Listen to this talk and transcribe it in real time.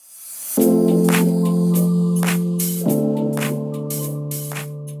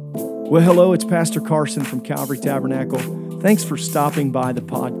Well, hello, it's Pastor Carson from Calvary Tabernacle. Thanks for stopping by the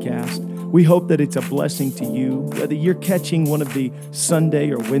podcast. We hope that it's a blessing to you, whether you're catching one of the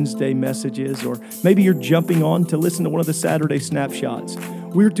Sunday or Wednesday messages, or maybe you're jumping on to listen to one of the Saturday snapshots.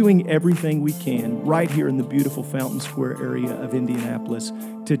 We're doing everything we can right here in the beautiful Fountain Square area of Indianapolis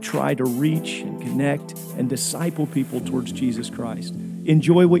to try to reach and connect and disciple people towards Jesus Christ.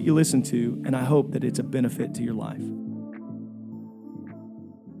 Enjoy what you listen to, and I hope that it's a benefit to your life.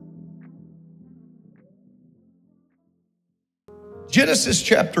 Genesis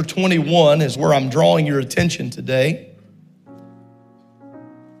chapter 21 is where I'm drawing your attention today.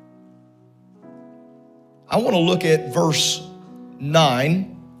 I want to look at verse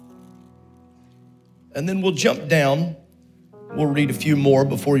 9, and then we'll jump down. We'll read a few more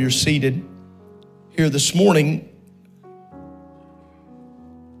before you're seated here this morning.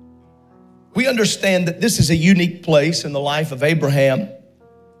 We understand that this is a unique place in the life of Abraham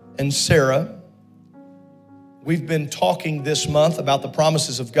and Sarah. We've been talking this month about the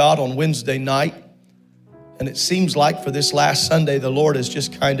promises of God on Wednesday night, and it seems like for this last Sunday, the Lord has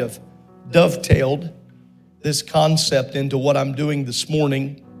just kind of dovetailed this concept into what I'm doing this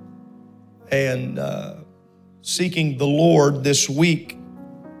morning, and seeking the Lord this week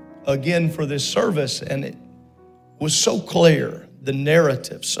again for this service, and it was so clear, the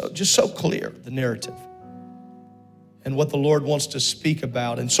narrative, so clear, the narrative, and what the Lord wants to speak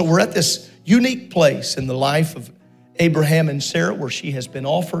about. And so we're at this unique place in the life of Abraham and Sarah where she has been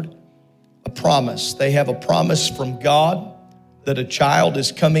offered a promise. They have a promise from God that a child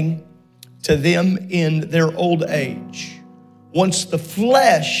is coming to them in their old age. Once the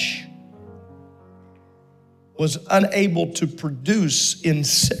flesh was unable to produce in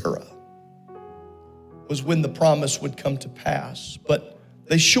Sarah was when the promise would come to pass. But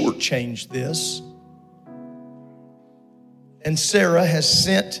they shortchanged this. And Sarah has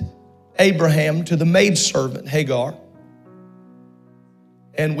sent Abraham to the maidservant, Hagar.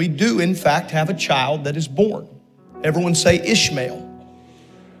 And we do, in fact, have a child that is born. Everyone say Ishmael.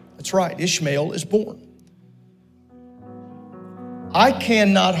 That's right, Ishmael is born. I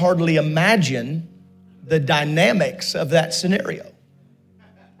cannot hardly imagine the dynamics of that scenario.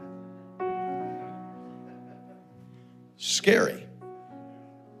 Scary.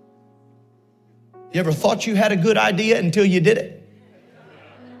 You ever thought you had a good idea until you did it?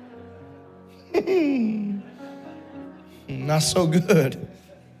 Not so good.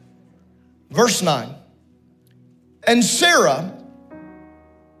 Verse 9. And Sarah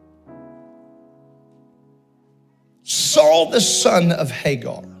saw the son of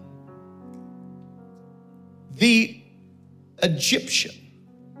Hagar, the Egyptian,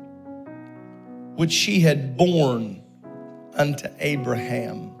 which she had borne unto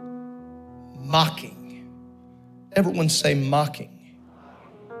Abraham, mocking. Everyone say mocking.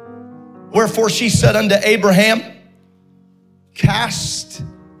 Wherefore she said unto Abraham, cast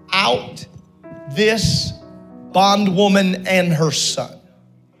out this bondwoman and her son.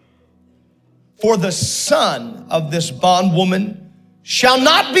 For the son of this bondwoman shall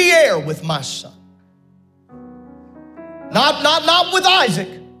not be heir with my son. Not with Isaac.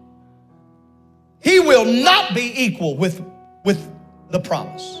 He will not be equal with the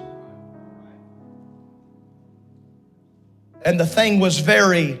promise. And the thing was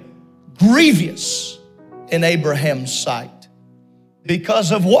very grievous in Abraham's sight.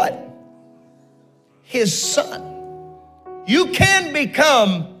 Because of what? His son. You can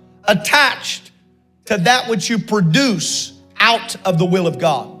become attached to that which you produce out of the will of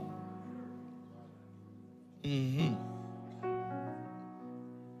God. And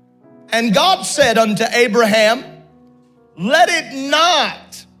God said unto Abraham, let it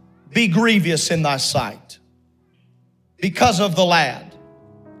not be grievous in thy sight, because of the lad,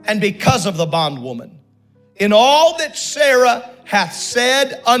 and because of the bondwoman, in all that Sarah hath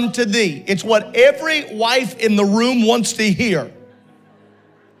said unto thee. It's what every wife in the room wants to hear.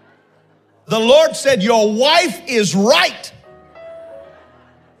 The Lord said, your wife is right.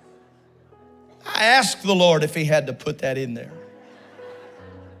 I asked the Lord if he had to put that in there.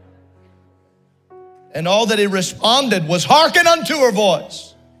 And all that he responded was, hearken unto her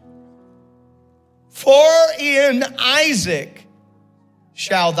voice. For in Isaac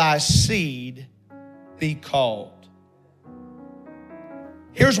shall thy seed be called.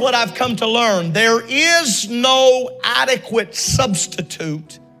 Here's what I've come to learn. There is no adequate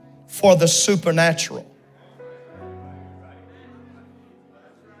substitute for the supernatural.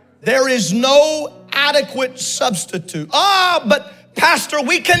 There is no adequate substitute. But Pastor,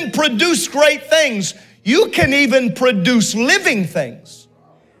 we can produce great things. You can even produce living things.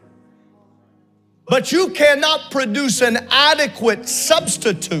 But you cannot produce an adequate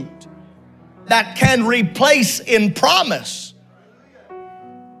substitute that can replace in promise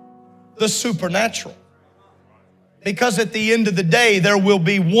the supernatural. Because at the end of the day, there will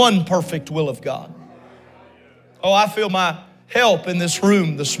be one perfect will of God. Oh, I feel my help in this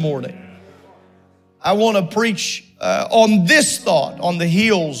room this morning. I want to preach on this thought on the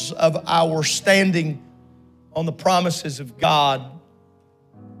heels of our Standing on the Promises of God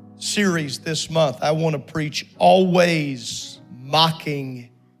series this month. I want to preach always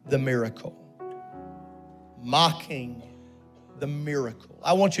mocking the miracle. Mocking the miracle.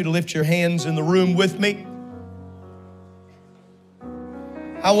 I want you to lift your hands in the room with me.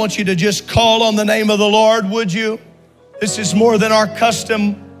 I want you to just call on the name of the Lord, would you? This is more than our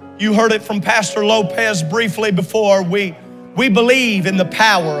custom. You heard it from Pastor Lopez briefly before. We believe in the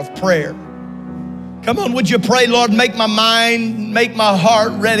power of prayer. Come on, would you pray, Lord, make my mind, make my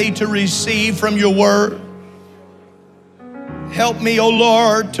heart ready to receive from your word. Help me, oh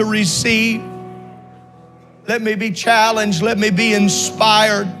Lord, to receive. Let me be challenged. Let me be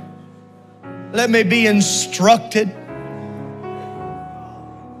inspired. Let me be instructed.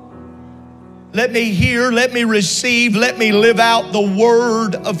 Let me hear, let me receive, let me live out the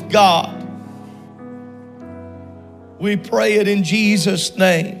word of God. We pray it in Jesus'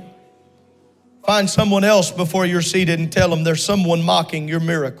 name. Find someone else before you're seated and tell them there's someone mocking your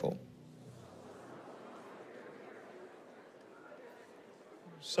miracle.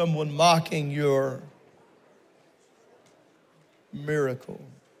 Someone mocking your miracle.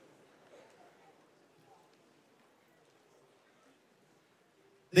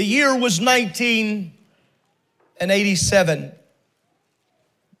 The year was 1987.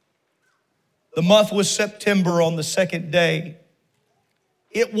 The month was September on the second day.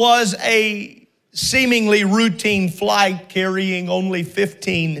 It was a seemingly routine flight carrying only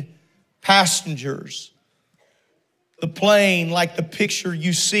 15 passengers. The plane, like the picture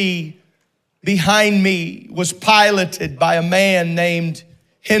you see behind me, was piloted by a man named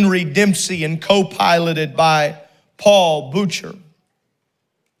Henry Dempsey and co-piloted by Paul Butcher.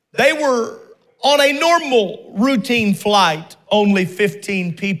 They were on a normal routine flight, only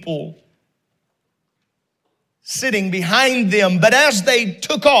 15 people sitting behind them. But as they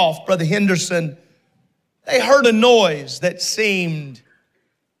took off, Brother Henderson, they heard a noise that seemed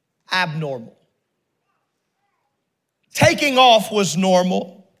abnormal. Taking off was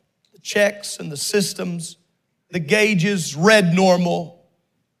normal. The checks and the systems, the gauges read normal,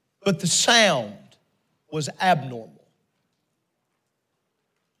 but the sound was abnormal.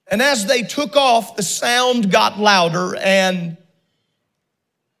 And as they took off, the sound got louder, and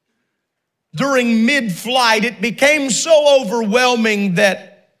during mid-flight, it became so overwhelming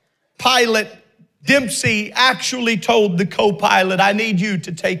that pilot Dempsey actually told the co-pilot, I need you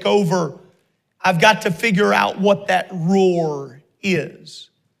to take over. I've got to figure out what that roar is.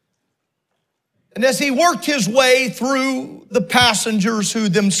 And as he worked his way through the passengers who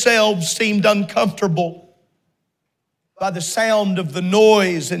themselves seemed uncomfortable by the sound of the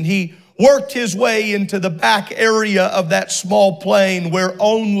noise, and he worked his way into the back area of that small plane where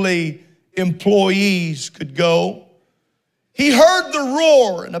only employees could go. He heard the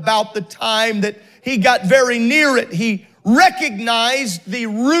roar, and about the time that he got very near it, he recognized the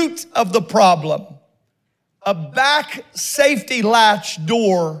root of the problem. A back safety latch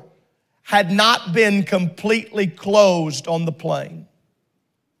door had not been completely closed on the plane.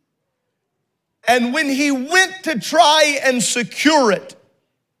 And when he went to try and secure it,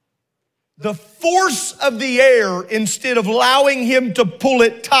 the force of the air, instead of allowing him to pull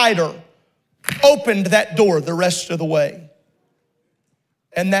it tighter, opened that door the rest of the way.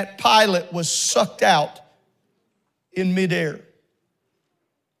 And that pilot was sucked out in midair.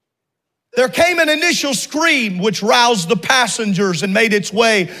 There came an initial scream which roused the passengers and made its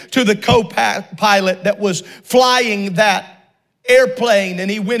way to the co-pilot that was flying that airplane, and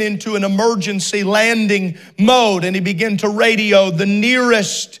he went into an emergency landing mode, and he began to radio the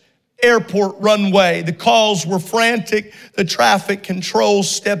nearest airport runway. The calls were frantic. The traffic control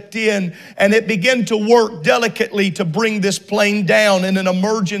stepped in, and it began to work delicately to bring this plane down in an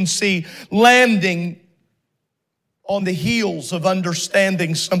emergency landing on the heels of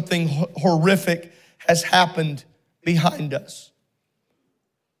understanding something horrific has happened behind us.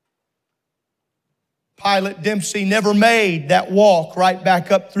 Pilot Dempsey never made that walk right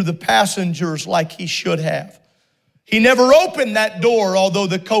back up through the passengers like he should have. He never opened that door, although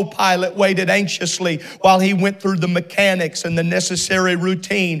the co-pilot waited anxiously while he went through the mechanics and the necessary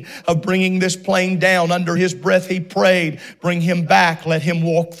routine of bringing this plane down. Under his breath, he prayed, bring him back, let him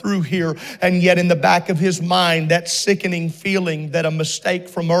walk through here. And yet in the back of his mind, that sickening feeling that a mistake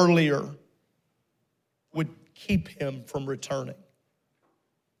from earlier would keep him from returning.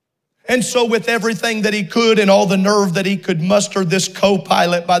 And so with everything that he could and all the nerve that he could muster, this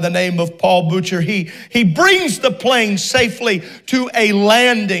co-pilot by the name of Paul Butcher, he brings the plane safely to a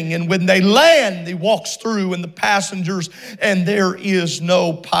landing. And when they land, he walks through and the passengers, and there is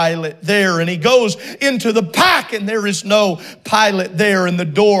no pilot there. And he goes into the back and there is no pilot there. And the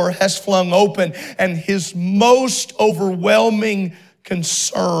door has flung open, and his most overwhelming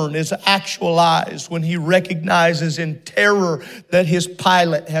concern is actualized when he recognizes in terror that his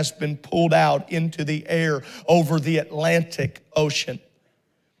pilot has been pulled out into the air over the Atlantic Ocean.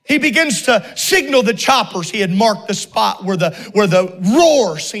 He begins to signal the choppers. He had marked the spot where the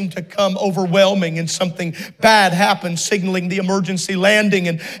roar seemed to come overwhelming and something bad happened, signaling the emergency landing.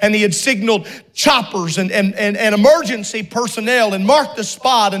 And he had signaled choppers and emergency personnel and marked the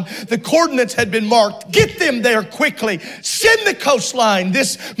spot, and the coordinates had been marked. Get them there quickly. Send the coastline.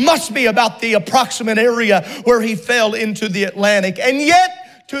 This must be about the approximate area where he fell into the Atlantic. And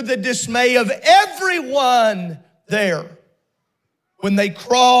yet, to the dismay of everyone there, when they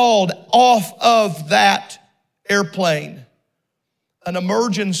crawled off of that airplane, an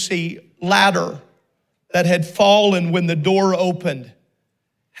emergency ladder that had fallen when the door opened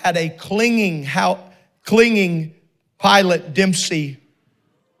had a clinging pilot, Dempsey,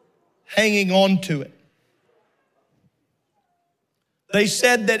 hanging on to it. They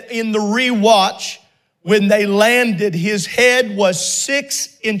said that in the rewatch, when they landed, his head was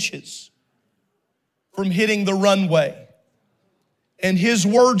 6 inches from hitting the runway. And his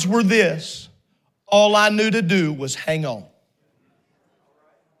words were this: all I knew to do was hang on.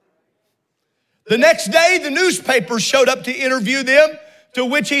 The next day, the newspapers showed up to interview them, to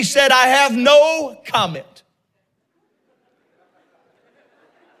which he said, I have no comment.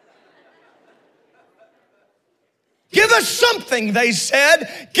 Give us something, they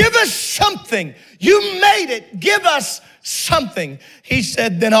said. Give us something. You made it. Give us something. He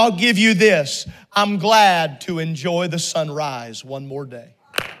said, then I'll give you this. I'm glad to enjoy the sunrise one more day.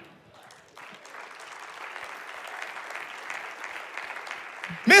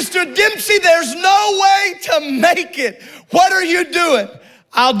 Mr. Dempsey, there's no way to make it. What are you doing?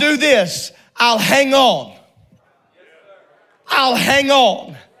 I'll do this. I'll hang on. I'll hang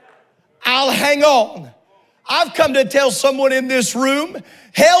on. I'll hang on. I've come to tell someone in this room,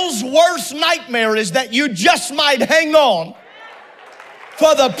 hell's worst nightmare is that you just might hang on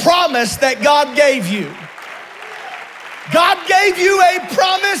for the promise that God gave you. God gave you a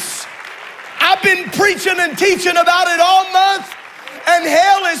promise. I've been preaching and teaching about it all month, and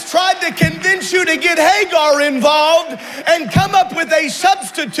hell has tried to convince you to get Hagar involved and come up with a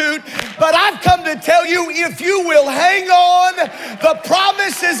substitute. But I've come to tell you, if you will hang on, the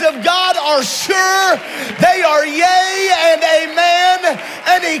promises of God are sure. They are yea and amen,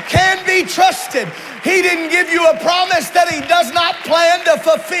 and he can be trusted. He didn't give you a promise that he does not plan to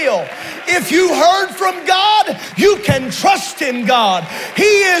fulfill. If you heard from God, you can trust in God.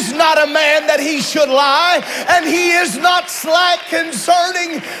 He is not a man that he should lie, and he is not slack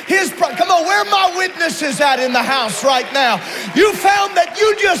concerning his come on, where are my witnesses at in the house right now? You found that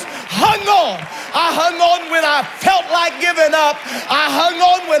you just hung on. I hung on when I felt like giving up. I hung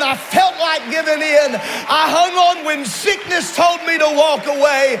on when I felt like giving in. I hung on when sickness told me to walk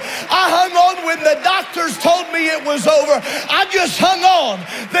away. I hung on when the doctors told me it was over. I just hung on.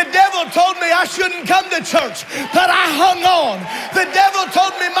 The devil told me I shouldn't come to church, but I hung on. The devil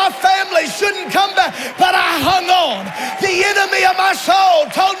told me my family shouldn't come back, but I hung on. The enemy of my soul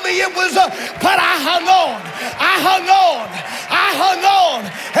told me it was but I hung on. I hung on. I hung on.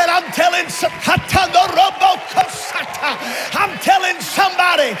 And I'm telling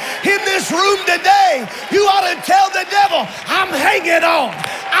somebody in this room today, you ought to tell the devil, I'm hanging on.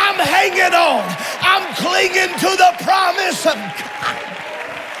 I'm hanging on. I'm clinging to the promise of God.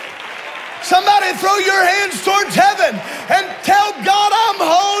 Somebody throw your hands towards heaven and tell God, I'm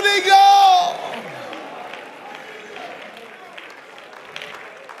holding on.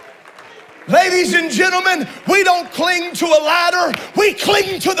 Ladies and gentlemen, we don't cling to a ladder, we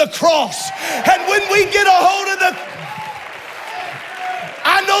cling to the cross. And when we get a hold of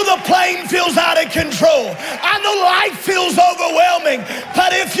I know the plane feels out of control. I know life feels overwhelming.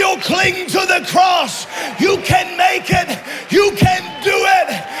 But if you'll cling to the cross, you can make it. You can do it.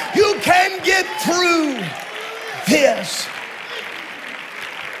 You can get through this.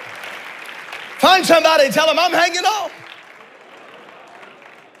 Find somebody, tell them, I'm hanging on.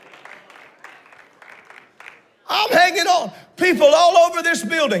 I'm hanging on. People all over this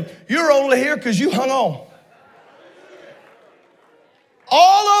building, you're only here because you hung on.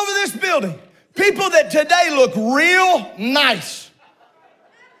 All over this building, people that today look real nice.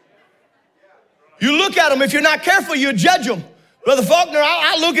 You look at them, if you're not careful, you judge them. Brother Faulkner,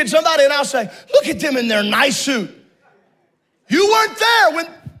 I look at somebody and I'll say, look at them in their nice suit. You weren't there when...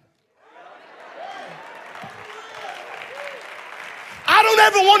 I don't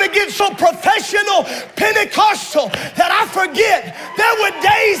ever want to get so professional, Pentecostal, that I forget there were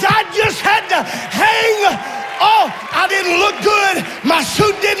days I just had to hang. Oh, I didn't look good. My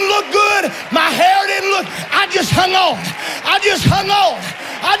suit didn't look good. My hair didn't look. I just hung on. I just hung on.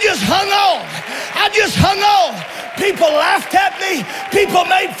 I just hung on. I just hung on. People laughed at me. People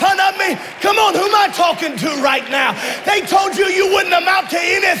made fun of me. Come on, who am I talking to right now? They told you you wouldn't amount to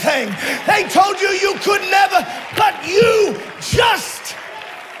anything. They told you you could never, but you just,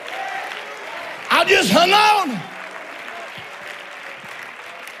 I just hung on.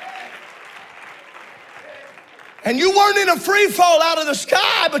 And you weren't in a free fall out of the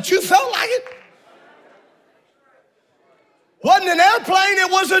sky, but you felt like it. Wasn't an airplane, it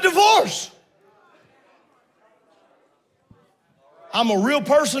was a divorce. I'm a real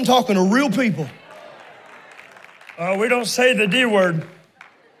person talking to real people. We don't say the D word.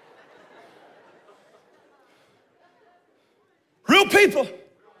 Real people.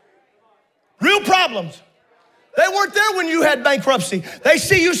 Real problems. They weren't there when you had bankruptcy. They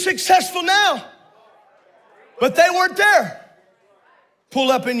see you successful now. But they weren't there.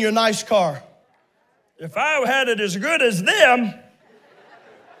 Pull up in your nice car. If I had it as good as them.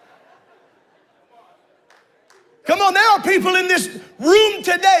 Come on, there are people in this room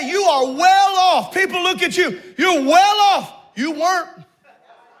today. You are well off. People look at you. You're well off. You weren't.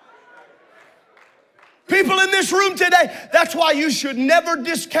 People in this room today, that's why you should never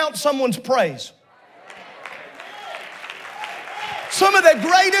discount someone's praise. Some of the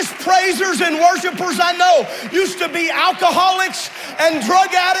greatest praisers and worshipers I know used to be alcoholics and drug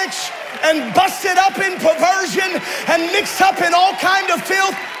addicts and busted up in perversion and mixed up in all kind of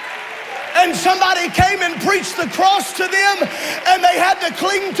filth. And somebody came and preached the cross to them and they had to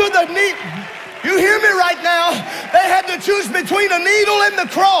cling to the needle. You hear me right now? They had to choose between a needle and the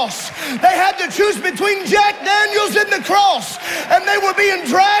cross. They had to choose between Jack Daniels and the cross. And they were being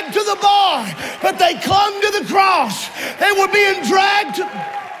dragged to the bar, but they clung to the cross. They were being dragged to...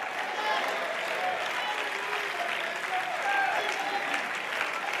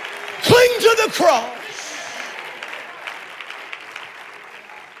 Cling to the cross.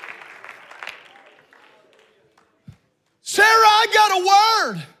 Sarah, I got a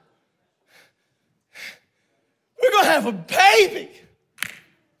word. We're going to have a baby.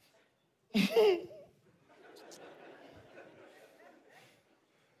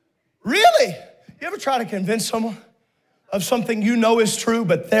 Really? You ever try to convince someone of something you know is true,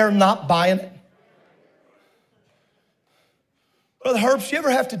 but they're not buying it? Brother Herbst, you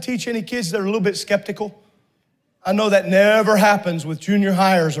ever have to teach any kids that are a little bit skeptical? I know that never happens with junior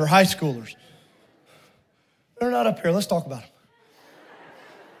hires or high schoolers. They're not up here. Let's talk about them.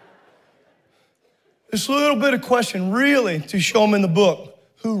 This little bit of question, really, to show them in the book.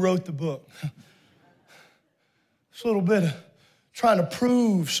 Who wrote the book? This little bit of trying to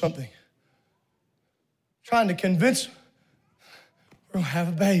prove something. Trying to convince them. We're going to have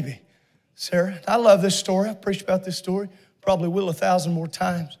a baby. Sarah, I love this story. I've preached about this story. Probably will 1,000 more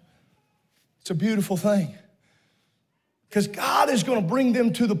times. It's a beautiful thing. Because God is going to bring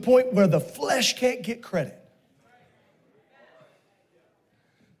them to the point where the flesh can't get credit.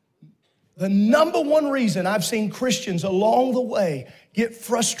 The number one reason I've seen Christians along the way get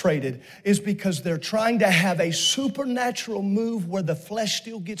frustrated is because they're trying to have a supernatural move where the flesh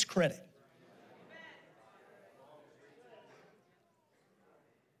still gets credit.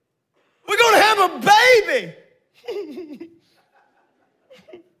 We're going to have a baby.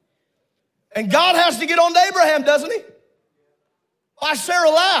 And God has to get on to Abraham, doesn't he? Why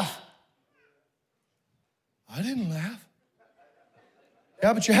Sarah laugh? I didn't laugh.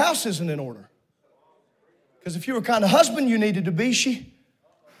 Yeah, but your house isn't in order. Because if you were the kind of husband you needed to be,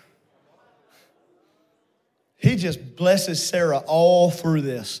 he just blesses Sarah all through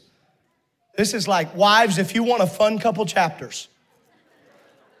this. This is like, wives, if you want a fun couple chapters.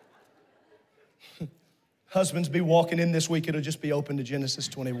 Husbands be walking in this week, it'll just be open to Genesis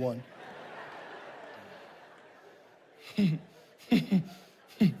 21.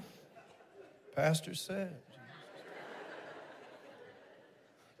 Pastor said.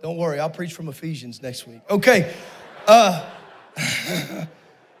 Don't worry, I'll preach from Ephesians next week. Okay.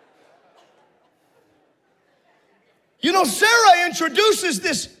 You know, Sarah introduces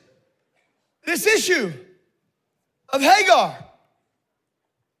this issue of Hagar.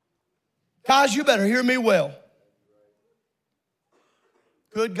 Guys, you better hear me well.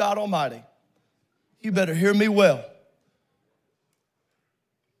 Good God Almighty. You better hear me well.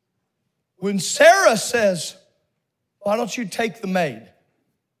 When Sarah says why don't you take the maid?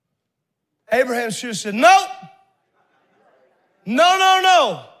 Abraham should have said, no. No, no,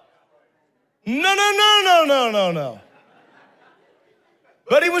 no. No, no, no, no, no, no, no.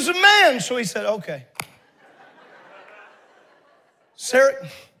 But he was a man, so he said, okay. Sarah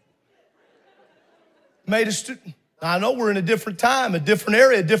made a student. I know we're in a different time, a different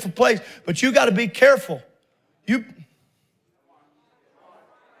area, a different place, but you got to be careful.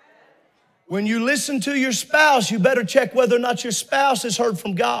 When you listen to your spouse, you better check whether or not your spouse has heard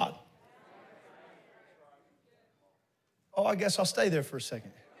from God. Oh, I guess I'll stay there for a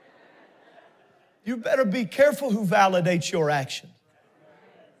second. You better be careful who validates your action.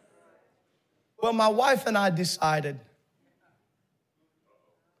 Well, my wife and I decided.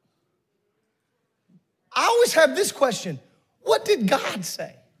 I always have this question: what did God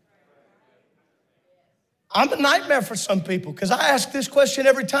say? I'm a nightmare for some people because I ask this question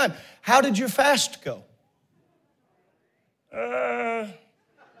every time. How did your fast go?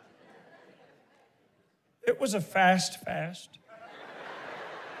 It was a fast.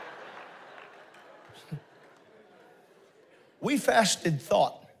 We fasted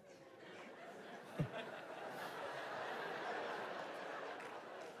thought.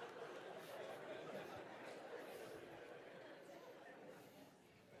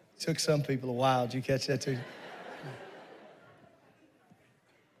 Took some people a while. Did you catch that too?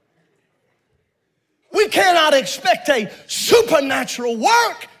 We cannot expect a supernatural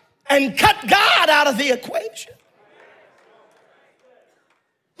work and cut God out of the equation.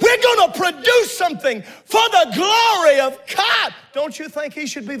 We're going to produce something for the glory of God. Don't you think he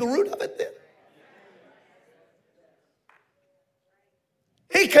should be the root of it then?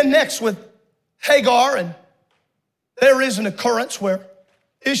 He connects with Hagar, and there is an occurrence where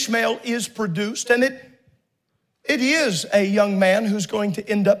Ishmael is produced, and it is a young man who's going to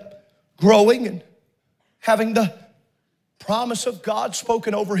end up growing and having the promise of God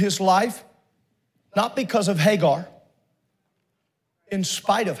spoken over his life, not because of Hagar, in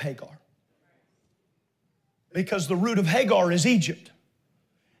spite of Hagar. Because the root of Hagar is Egypt,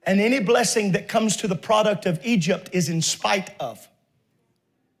 and any blessing that comes to the product of Egypt is in spite of.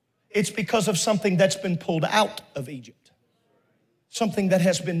 It's because of something that's been pulled out of Egypt. Something that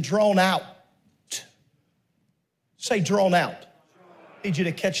has been drawn out. Say drawn out. I need you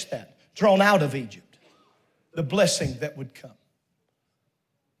to catch that. Drawn out of Egypt. The blessing that would come.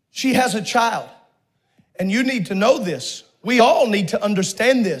 She has a child. And you need to know this. We all need to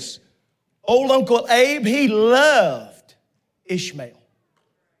understand this. Old Uncle Abe, he loved Ishmael.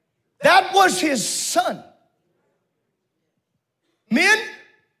 That was his son. Men,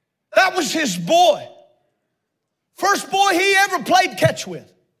 that was his boy. First boy he ever played catch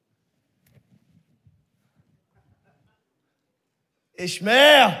with.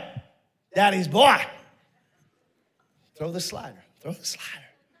 Ishmael, daddy's boy. Throw the slider, throw the slider,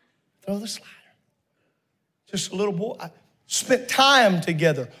 throw the slider. Just a little boy. I spent time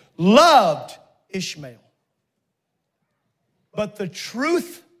together, loved Ishmael. But the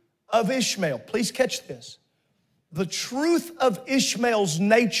truth of Ishmael, please catch this. The truth of Ishmael's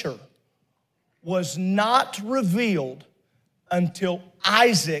nature was not revealed until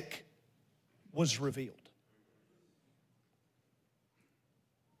Isaac was revealed.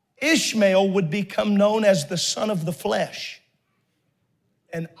 Ishmael would become known as the son of the flesh,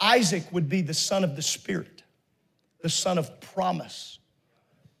 and Isaac would be the son of the spirit, the son of promise.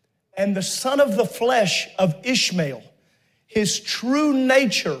 And the son of the flesh of Ishmael, his true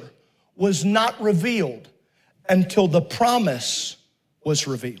nature was not revealed until the promise was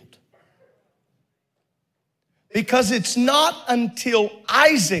revealed. Because it's not until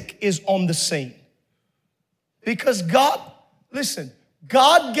Isaac is on the scene. Because God, listen,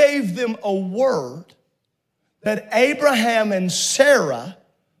 God gave them a word that Abraham and Sarah,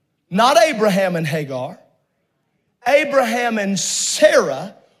 not Abraham and Hagar, Abraham and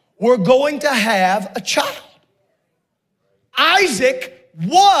Sarah were going to have a child. Isaac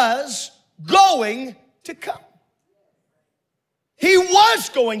was going to come. He was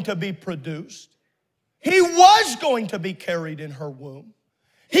going to be produced. He was going to be carried in her womb.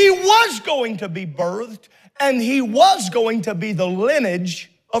 He was going to be birthed, and he was going to be the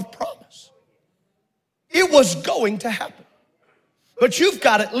lineage of promise. It was going to happen. But you've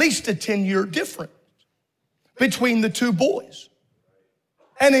got at least a 10-year difference between the two boys.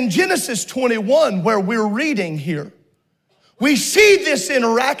 And in Genesis 21, where we're reading here, we see this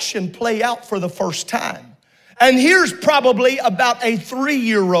interaction play out for the first time. And here's probably about a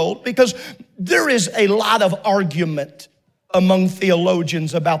 3-year-old, because there is a lot of argument among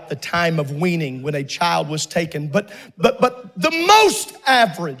theologians about the time of weaning when a child was taken. But the most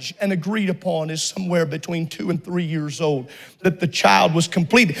average and agreed upon is somewhere between 2 and 3 years old that the child was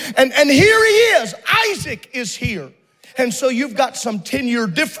completed. And here he is. Isaac is here. And so you've got some 10-year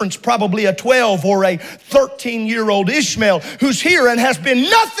difference, probably a 12 or a 13-year-old Ishmael who's here and has been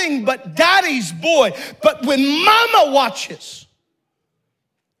nothing but daddy's boy. But when mama watches,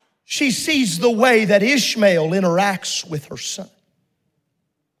 she sees the way that Ishmael interacts with her son.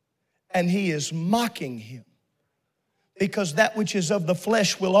 And he is mocking him, because that which is of the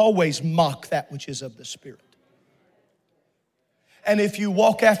flesh will always mock that which is of the spirit. And if you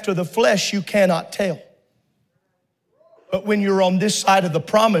walk after the flesh, you cannot tell. But when you're on this side of the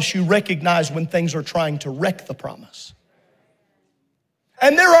promise, you recognize when things are trying to wreck the promise.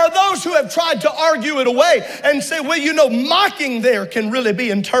 And there are those who have tried to argue it away and say, well, you know, mocking there can really be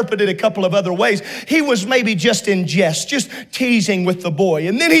interpreted a couple of other ways. He was maybe just in jest, just teasing with the boy.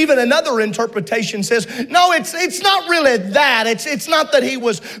 And then even another interpretation says, no, it's not really that. It's not that he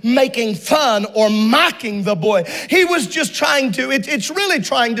was making fun or mocking the boy. He was just trying to, it's really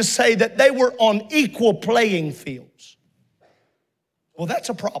trying to say that they were on equal playing fields. Well, that's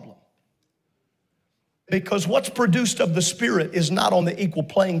a problem. Because what's produced of the Spirit is not on the equal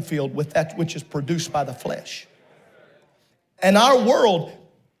playing field with that which is produced by the flesh. And our world,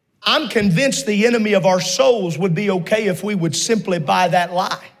 I'm convinced the enemy of our souls would be okay if we would simply buy that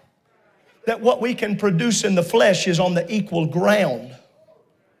lie. That what we can produce in the flesh is on the equal ground.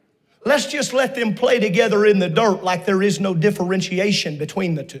 Let's just let them play together in the dirt like there is no differentiation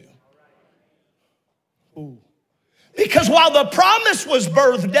between the two. Ooh. Because while the promise was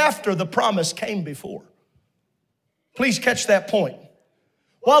birthed after, the promise came before. Please catch that point.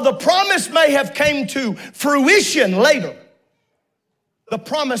 While the promise may have came to fruition later, the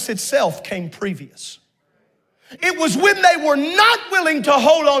promise itself came previous. It was when they were not willing to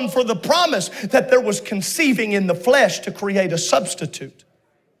hold on for the promise that there was conceiving in the flesh to create a substitute.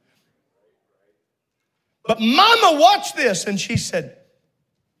 But mama watched this and she said,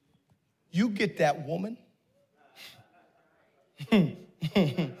 you get that woman?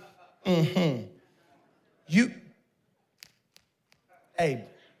 Abe,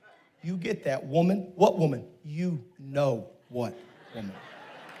 you get that woman? What woman? You know what woman.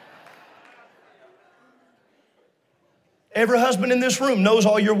 Every husband in this room knows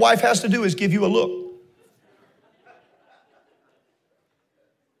all your wife has to do is give you a look.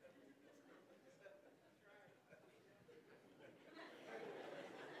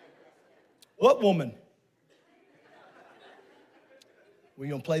 What woman? We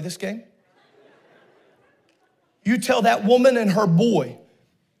gonna play this game? You tell that woman and her boy,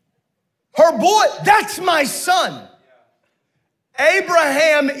 that's my son.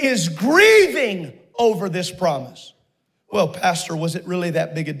 Abraham is grieving over this promise. Well, Pastor, was it really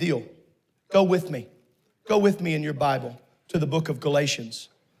that big a deal? Go with me in your Bible to the book of Galatians.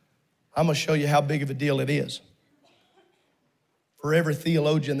 I'm gonna show you how big of a deal it is. For every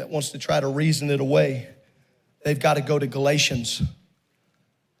theologian that wants to try to reason it away, they've got to go to Galatians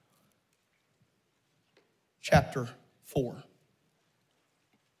chapter 4.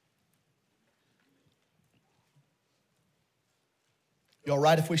 You all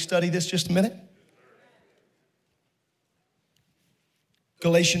right if we study this just a minute?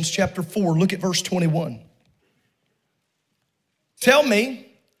 Galatians chapter 4, look at verse 21. Tell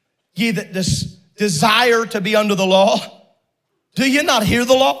me, ye that desire to be under the law, do you not hear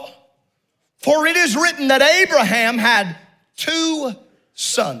the law? For it is written that Abraham had 2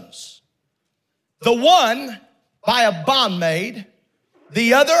 sons. The one by a bondmaid,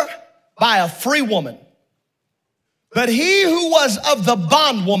 the other by a free woman. But he who was of the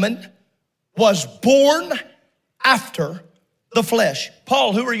bondwoman was born after the flesh.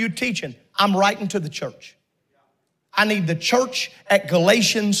 Paul, who are you teaching? I'm writing to the church. I need the church at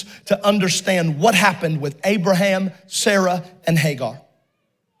Galatians to understand what happened with Abraham, Sarah, and Hagar.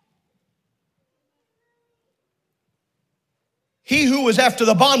 He who was after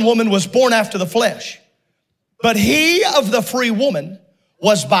the bondwoman was born after the flesh. But he of the free woman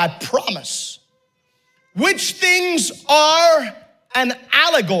was by promise, which things are an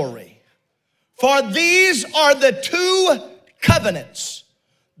allegory. For these are the 2 covenants.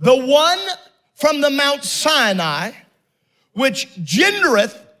 The one from the Mount Sinai, which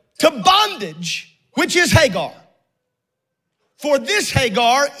gendereth to bondage, which is Hagar. For this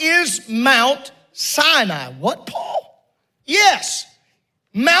Hagar is Mount Sinai. What, Paul? Yes,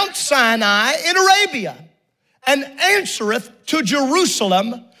 Mount Sinai in Arabia, and answereth to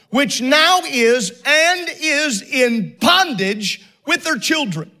Jerusalem, which now is and is in bondage with her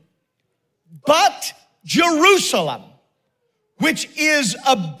children. But Jerusalem which is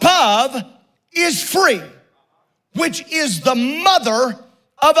above, is free, which is the mother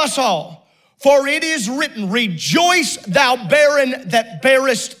of us all. For it is written, rejoice thou barren that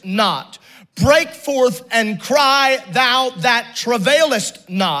bearest not. Break forth and cry thou that travailest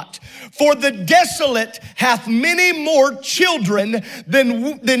not. For the desolate hath many more children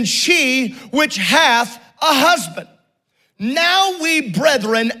than she which hath a husband. Now we,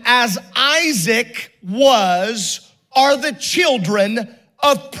 brethren, as Isaac was, are the children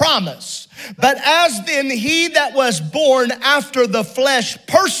of promise. But as then he that was born after the flesh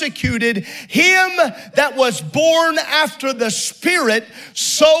persecuted him that was born after the Spirit,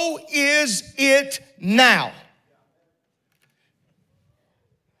 so is it now.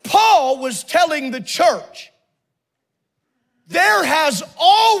 Paul was telling the church, there has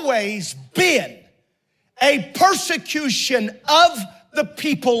always been a persecution of the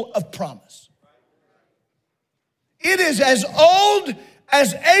people of promise. It is as old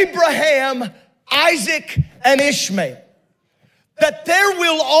as Abraham, Isaac, and Ishmael, that there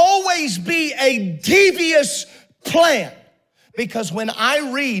will always be a devious plan. Because when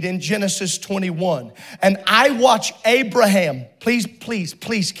I read in Genesis 21 and I watch Abraham, please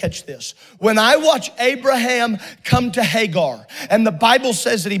catch this. When I watch Abraham come to Hagar, and the Bible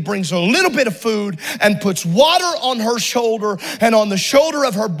says that he brings a little bit of food and puts water on her shoulder and on the shoulder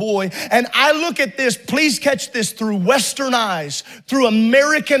of her boy, and I look at this, please catch this, through Western eyes, through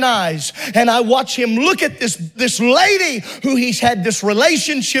American eyes, and I watch him look at this lady who he's had this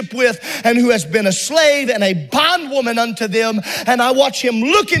relationship with and who has been a slave and a bondwoman unto them, and I watch him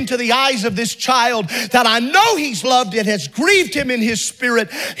look into the eyes of this child that I know he's loved. It has grieved him in his spirit.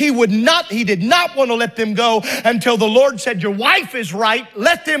 He did not want to let them go until the Lord said, your wife is right,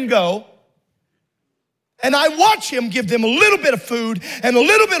 let them go. And I watch him give them a little bit of food and a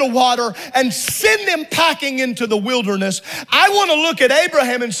little bit of water and send them packing into the wilderness. I want to look at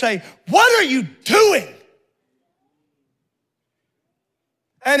Abraham and say, what are you doing?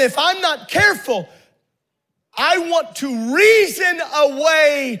 And if I'm not careful, I want to reason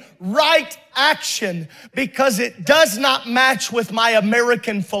away right action because it does not match with my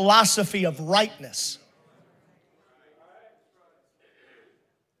American philosophy of rightness.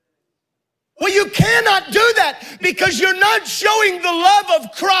 Well, you cannot do that because you're not showing the love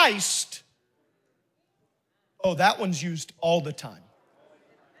of Christ. Oh, that one's used all the time.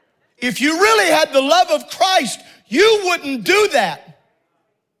 If you really had the love of Christ, you wouldn't do that.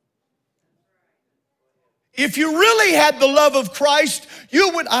 If you really had the love of Christ,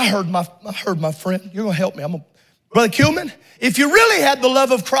 you would, I heard my friend, you're gonna help me, Brother Kuhlman, if you really had the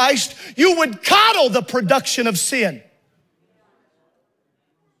love of Christ, you would coddle the production of sin.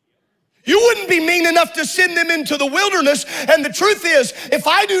 You wouldn't be mean enough to send them into the wilderness, and the truth is, if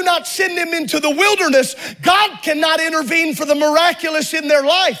I do not send them into the wilderness, God cannot intervene for the miraculous in their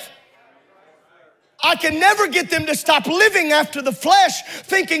life. I can never get them to stop living after the flesh,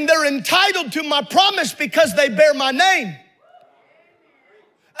 thinking they're entitled to my promise because they bear my name.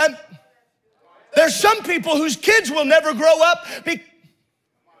 And there's some people whose kids will never grow up.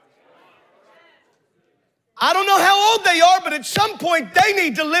 I don't know how old they are, but at some point they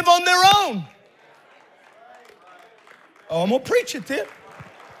need to live on their own. Oh, I'm gonna preach it then.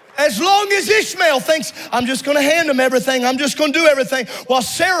 As long as Ishmael thinks, I'm just gonna hand him everything, I'm just gonna do everything, while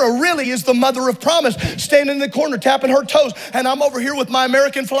Sarah really is the mother of promise, standing in the corner, tapping her toes, and I'm over here with my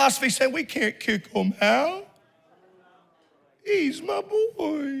American philosophy saying, we can't kick him out. He's my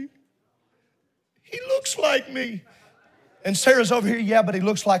boy. He looks like me. And Sarah's over here, yeah, but he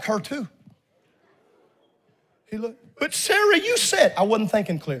looks like her too. But Sarah, you said, I wasn't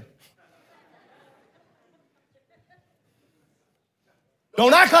thinking clear.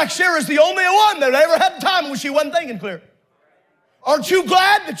 Don't act like Sarah's the only one that ever had a time when she wasn't thinking clear. Aren't you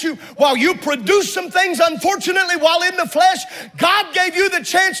glad that while you produced some things, unfortunately, while in the flesh, God gave you the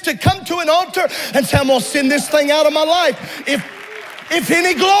chance to come to an altar and say, I'm gonna send this thing out of my life. If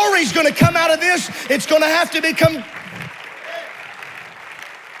any glory's gonna come out of this, it's gonna have to become.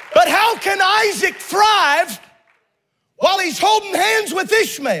 But how can Isaac thrive while he's holding hands with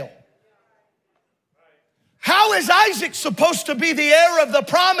Ishmael? How is Isaac supposed to be the heir of the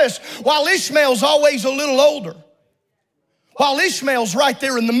promise while Ishmael's always a little older? While Ishmael's right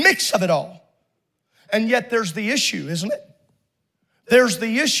there in the mix of it all. And yet there's the issue, isn't it? There's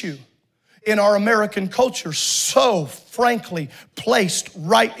the issue in our American culture, so frankly placed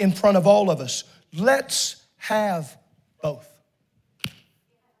right in front of all of us. Let's have both.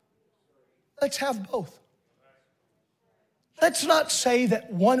 Let's have both. Let's not say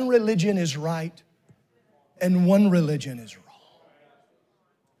that one religion is right and one religion is wrong.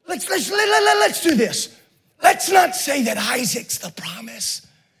 Let's do this. Let's not say that Isaac's the promise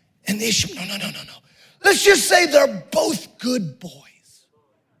and Ishmael. No. Let's just say they're both good boys.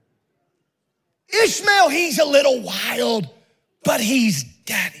 Ishmael, he's a little wild, but he's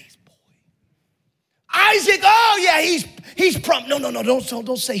daddy's boy. Isaac, oh yeah, he's promised. No,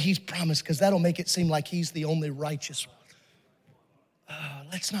 don't say he's promised, because that'll make it seem like he's the only righteous one.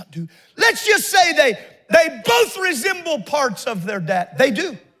 Let's just say they both resemble parts of their dad. They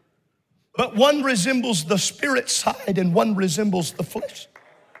do. But one resembles the spirit side and one resembles the flesh.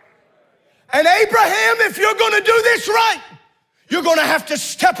 And Abraham, if you're going to do this right, you're going to have to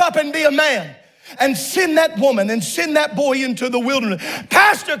step up and be a man and send that woman and send that boy into the wilderness.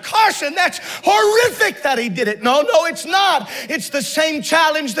 Pastor Carson, that's horrific that he did it. No, it's not. It's the same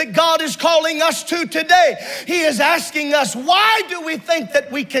challenge that God is calling us to today. He is asking us, why do we think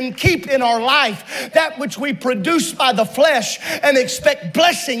that we can keep in our life that which we produce by the flesh and expect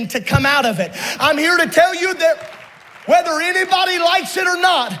blessing to come out of it? I'm here to tell you that whether anybody likes it or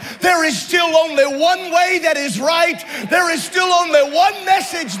not, there is still only one way that is right. There is still only one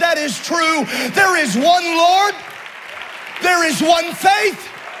message that is true. There is one Lord. There is one faith.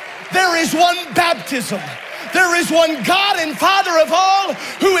 There is one baptism. There is one God and Father of all,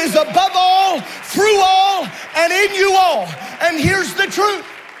 who is above all, through all, and in you all. And here's the truth.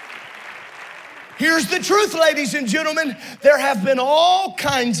 Here's the truth, ladies and gentlemen. There have been all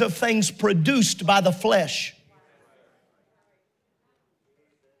kinds of things produced by the flesh.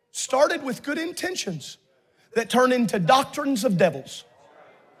 Started with good intentions that turn into doctrines of devils.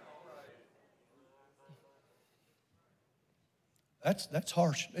 That's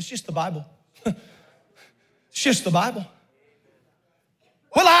harsh. It's just the Bible. It's just the Bible.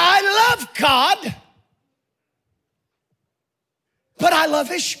 Well, I love God, but I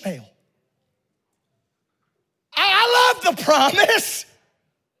love Ishmael. I love the promise,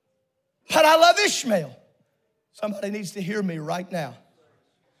 but I love Ishmael. Somebody needs to hear me right now.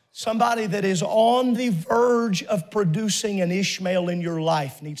 Somebody that is on the verge of producing an Ishmael in your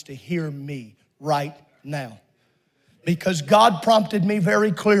life needs to hear me right now. Because God prompted me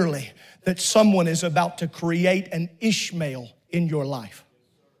very clearly that someone is about to create an Ishmael in your life.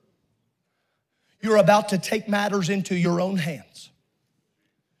 You're about to take matters into your own hands.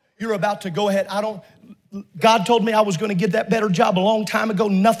 You're about to go ahead. God told me I was going to get that better job a long time ago.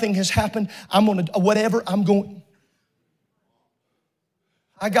 Nothing has happened.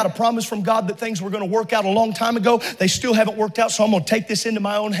 I got a promise from God that things were going to work out a long time ago. They still haven't worked out, so I'm going to take this into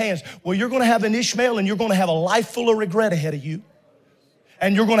my own hands. Well, you're going to have an Ishmael, and you're going to have a life full of regret ahead of you.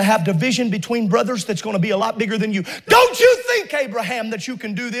 And you're going to have division between brothers that's going to be a lot bigger than you. Don't you think, Abraham, that you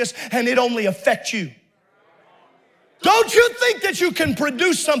can do this and it only affects you? Don't you think that you can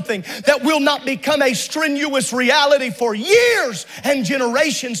produce something that will not become a strenuous reality for years and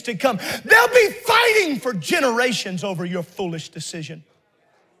generations to come? They'll be fighting for generations over your foolish decision.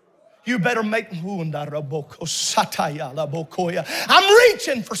 You better make, I'm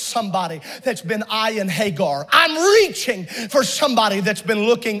reaching for somebody that's been eyeing Hagar. I'm reaching for somebody that's been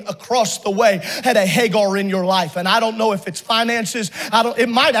looking across the way at a Hagar in your life. And I don't know if it's finances. It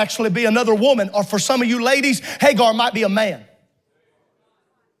might actually be another woman. Or for some of you ladies, Hagar might be a man.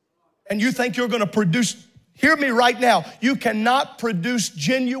 And you think you're going to produce, hear me right now, you cannot produce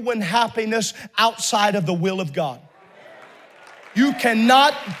genuine happiness outside of the will of God. You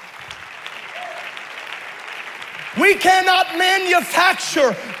cannot. We cannot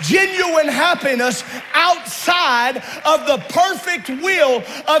manufacture genuine happiness outside of the perfect will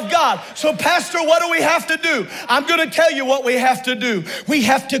of God. So, Pastor, what do we have to do? I'm going to tell you what we have to do. We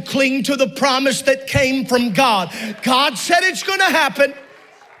have to cling to the promise that came from God. God said it's going to happen.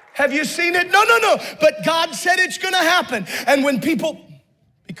 Have you seen it? No. But God said it's going to happen. And when people,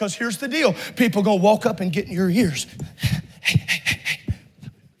 because here's the deal, people going to walk up and get in your ears. Hey.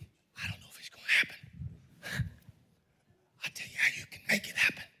 Make it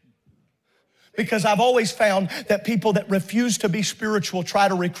happen. Because I've always found that people that refuse to be spiritual try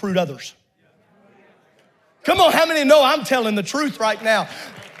to recruit others. Come on, how many know I'm telling the truth right now?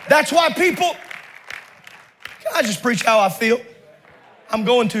 That's why people, can I just preach how I feel? I'm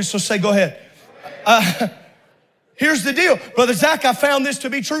going to, so say go ahead. Here's the deal. Brother Zach, I found this to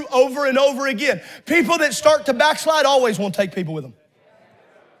be true over and over again. People that start to backslide always won't take people with them.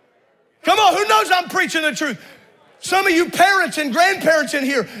 Come on, who knows I'm preaching the truth? Some of you parents and grandparents in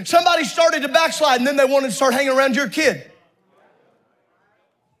here, somebody started to backslide and then they wanted to start hanging around your kid.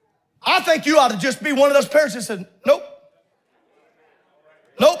 I think you ought to just be one of those parents that said, nope.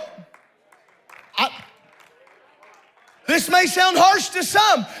 This may sound harsh to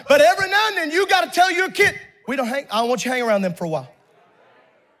some, but every now and then you got to tell your kid, I don't want you to hang around them for a while.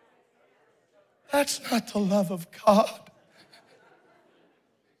 That's not the love of God.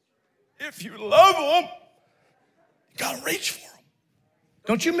 If you love them, you gotta reach for them.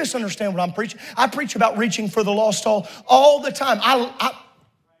 Don't you misunderstand what I'm preaching? I preach about reaching for the lost all the time.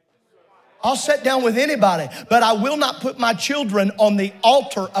 I'll sit down with anybody, but I will not put my children on the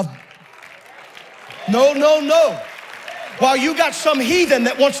altar of, no. While you got some heathen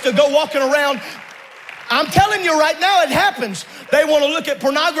that wants to go walking around, I'm telling you right now, it happens. They want to look at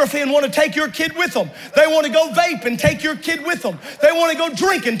pornography and want to take your kid with them. They want to go vape and take your kid with them. They want to go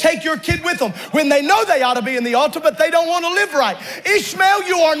drink and take your kid with them when they know they ought to be in the altar, but they don't want to live right. Ishmael,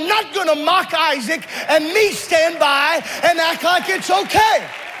 you are not going to mock Isaac and me stand by and act like it's okay.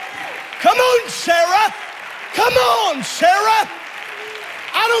 Come on, Sarah. Come on, Sarah.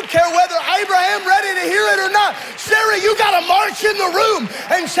 I don't care whether Abraham ready to hear it or not. Sarah, you got to march in the room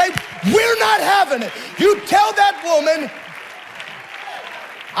and say, we're not having it. You tell that woman.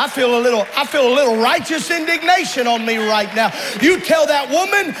 I feel a little righteous indignation on me right now. You tell that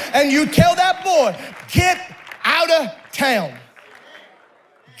woman and you tell that boy, get out of town.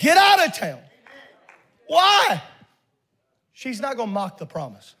 Get out of town. Why? She's not going to mock the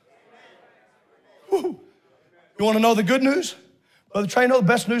promise. Woo. You want to know the good news? Brother Trey, the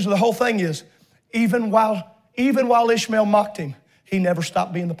best news of the whole thing is, even while Ishmael mocked him, he never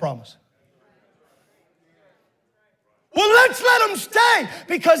stopped being the promise. Well, let's let him stay,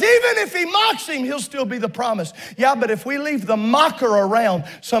 because even if he mocks him, he'll still be the promise. Yeah, but if we leave the mocker around,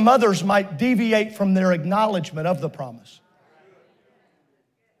 some others might deviate from their acknowledgement of the promise.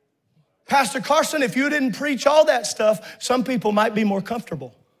 Pastor Carson, if you didn't preach all that stuff, some people might be more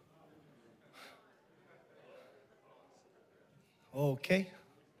comfortable. Okay.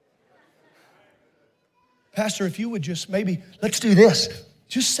 Pastor, if you would just maybe, let's do this.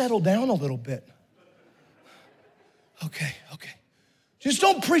 Just settle down a little bit. Okay. Just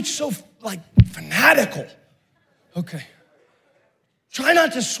don't preach so fanatical. Okay. Try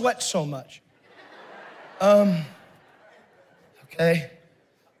not to sweat so much. Okay.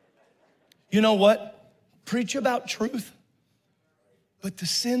 You know what? Preach about truth, but the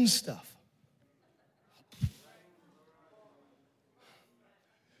sin stuff.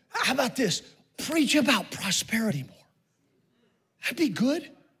 How about this? Preach about prosperity more. That'd be good.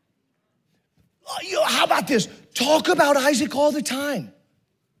 How about this? Talk about Isaac all the time,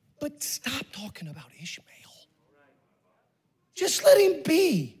 but stop talking about Ishmael. Just let him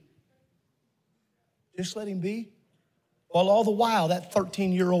be. Just let him be. While all the while, that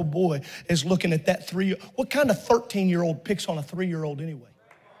 13-year-old boy is looking at that what kind of 13-year-old picks on a 3-year-old anyway?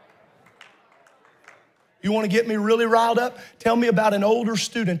 You want to get me really riled up? Tell me about an older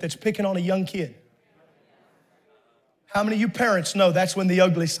student that's picking on a young kid. How many of you parents know that's when the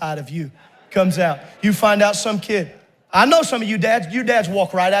ugly side of you comes out? You find out some kid. I know some of you dads, your dads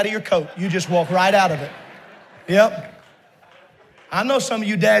walk right out of your coat. You just walk right out of it. Yep. I know some of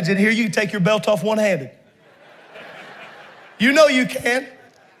you dads in here, you can take your belt off one-handed. You know you can.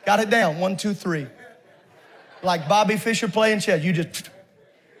 Got it down, 1, 2, 3. Like Bobby Fischer playing chess. You just...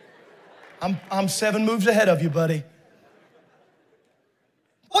 I'm 7 moves ahead of you, buddy.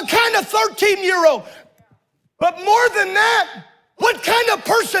 What kind of 13-year-old? But more than that, what kind of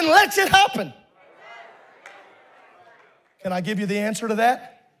person lets it happen? Can I give you the answer to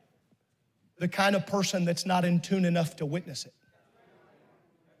that? The kind of person that's not in tune enough to witness it.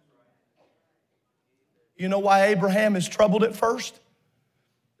 You know why Abraham is troubled at first?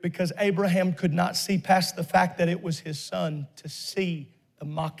 Because Abraham could not see past the fact that it was his son to see the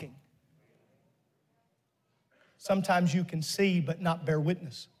mocking. Sometimes you can see but not bear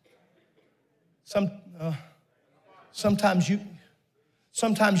witness. Sometimes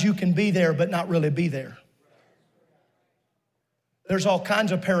you can be there but not really be there. There's all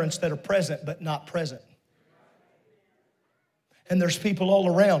kinds of parents that are present but not present. And there's people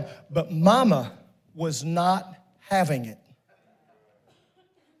all around, but mama was not having it.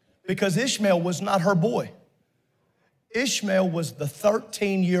 Because Ishmael was not her boy. Ishmael was the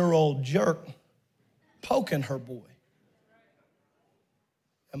 13-year-old jerk poking her boy.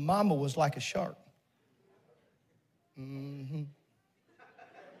 And mama was like a shark. Mm-hmm.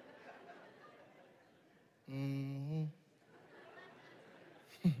 Mm-hmm.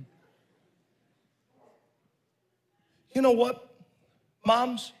 You know what,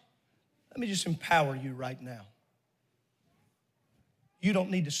 moms? Let me just empower you right now. You don't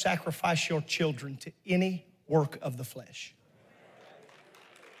need to sacrifice your children to any work of the flesh.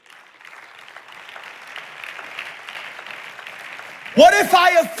 What if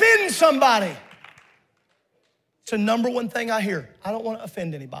I offend somebody? It's the number one thing I hear. I don't want to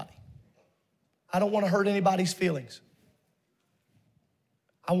offend anybody. I don't want to hurt anybody's feelings.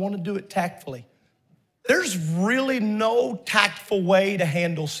 I want to do it tactfully. There's really no tactful way to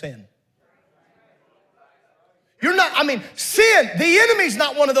handle sin. You're not, sin, the enemy's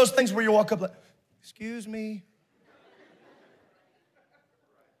not one of those things where you walk up like, excuse me.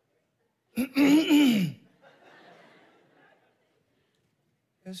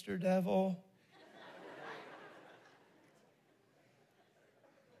 Mr. Devil.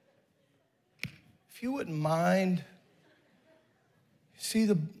 If you wouldn't mind, see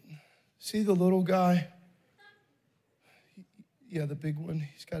the little guy? Yeah, the big one.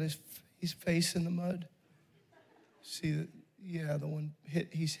 He's got his face in the mud. See the one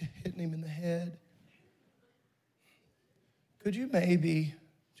he's hitting him in the head. Could you maybe,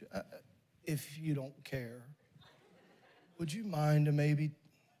 if you don't care, would you mind to maybe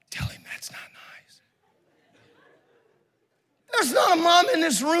tell him that's not nice? There's not a mom in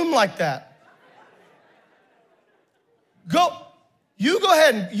this room like that. You go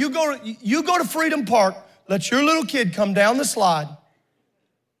ahead and you go to Freedom Park. Let your little kid come down the slide.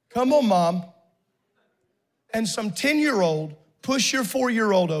 Come on, Mom. And some 10-year-old push your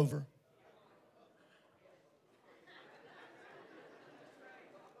 4-year-old over.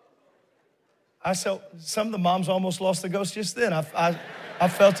 Some of the moms almost lost the ghost just then. I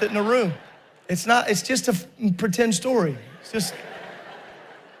felt it in the room. It's just a pretend story. It's just,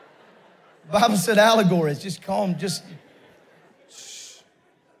 the Bible said allegory. It's just calm,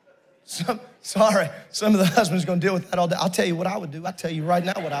 sorry, some of the husbands gonna deal with that all day. I'll tell you what I would do. I'll tell you right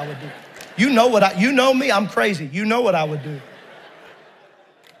now what I would do. You know me, I'm crazy. You know what I would do.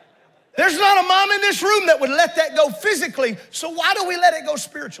 There's not a mom in this room that would let that go physically, so why do we let it go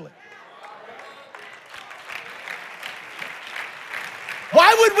spiritually?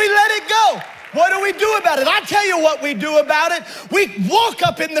 Why would we let it go? What do we do about it? I tell you what we do about it. We walk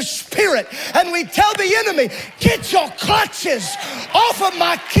up in the spirit and we tell the enemy, get your clutches off of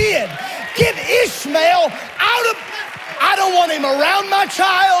my kid. Get Ishmael out of, I don't want him around my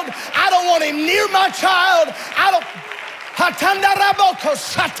child. I don't want him near my child.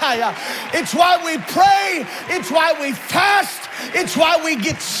 It's why we pray. It's why we fast. It's why we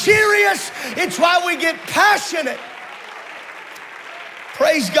get serious. It's why we get passionate.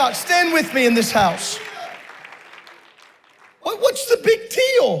 Praise God. Stand with me in this house. What's the big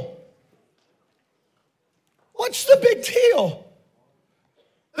deal? What's the big deal?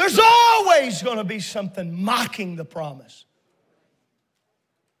 There's always going to be something mocking the promise.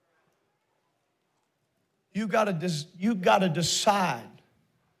 You got to decide,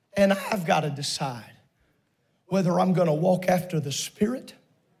 and I've got to decide whether I'm going to walk after the Spirit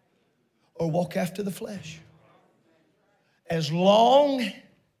or walk after the flesh. As long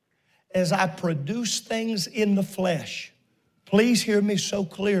as I produce things in the flesh, please hear me so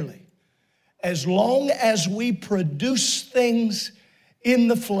clearly. As long as we produce things in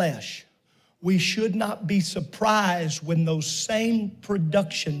the flesh, we should not be surprised when those same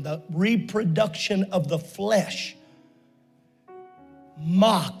production, the reproduction of the flesh,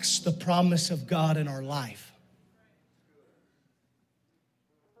 mocks the promise of God in our life.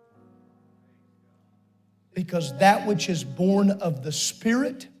 Because that which is born of the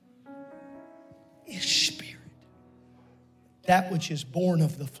Spirit is spirit. That which is born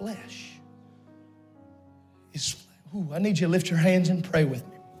of the flesh is flesh. Ooh, I need you to lift your hands and pray with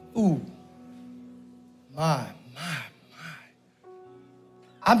me. Ooh, my.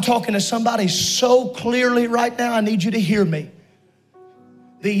 I'm talking to somebody so clearly right now, I need you to hear me.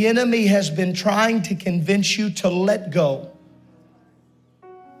 The enemy has been trying to convince you to let go,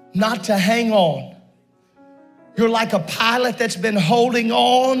 not to hang on. You're like a pilot that's been holding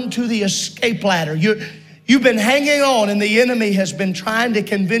on to the escape ladder. You've been hanging on, and the enemy has been trying to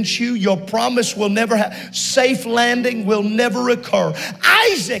convince you your promise will never have, safe landing will never occur.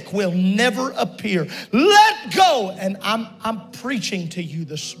 Isaac will never appear. Let go. And I'm preaching to you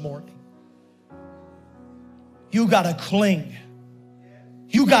this morning. You gotta cling.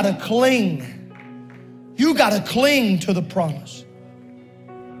 You gotta cling. You gotta cling to the promise.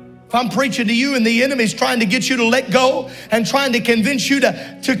 If I'm preaching to you and the enemy's trying to get you to let go and trying to convince you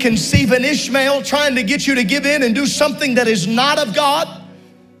to conceive an Ishmael, trying to get you to give in and do something that is not of God,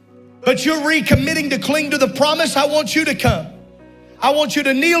 but you're recommitting to cling to the promise, I want you to come. I want you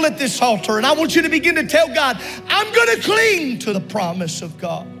to kneel at this altar and I want you to begin to tell God, I'm going to cling to the promise of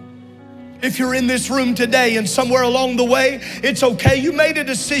God. If you're in this room today and somewhere along the way, it's okay. You made a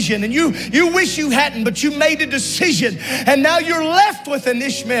decision and you wish you hadn't, but you made a decision and now you're left with an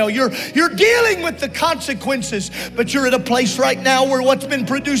Ishmael. You're dealing with the consequences, but you're at a place right now where what's been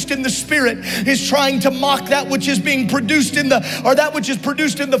produced in the spirit is trying to mock that which is being produced that which is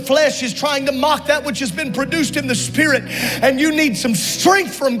produced in the flesh is trying to mock that which has been produced in the spirit. And you need some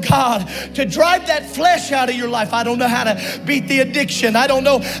strength from God to drive that flesh out of your life. I don't know how to beat the addiction. I don't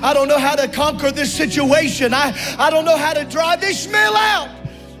know how to conquer this situation. I don't know how to drive Ishmael out.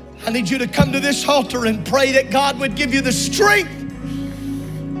 I need you to come to this altar and pray that God would give you the strength.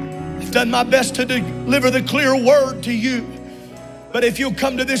 I've done my best to deliver the clear word to you. But if you'll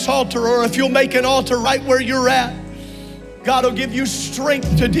come to this altar, or if you'll make an altar right where you're at, God will give you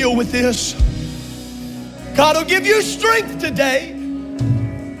strength to deal with this. God will give you strength today.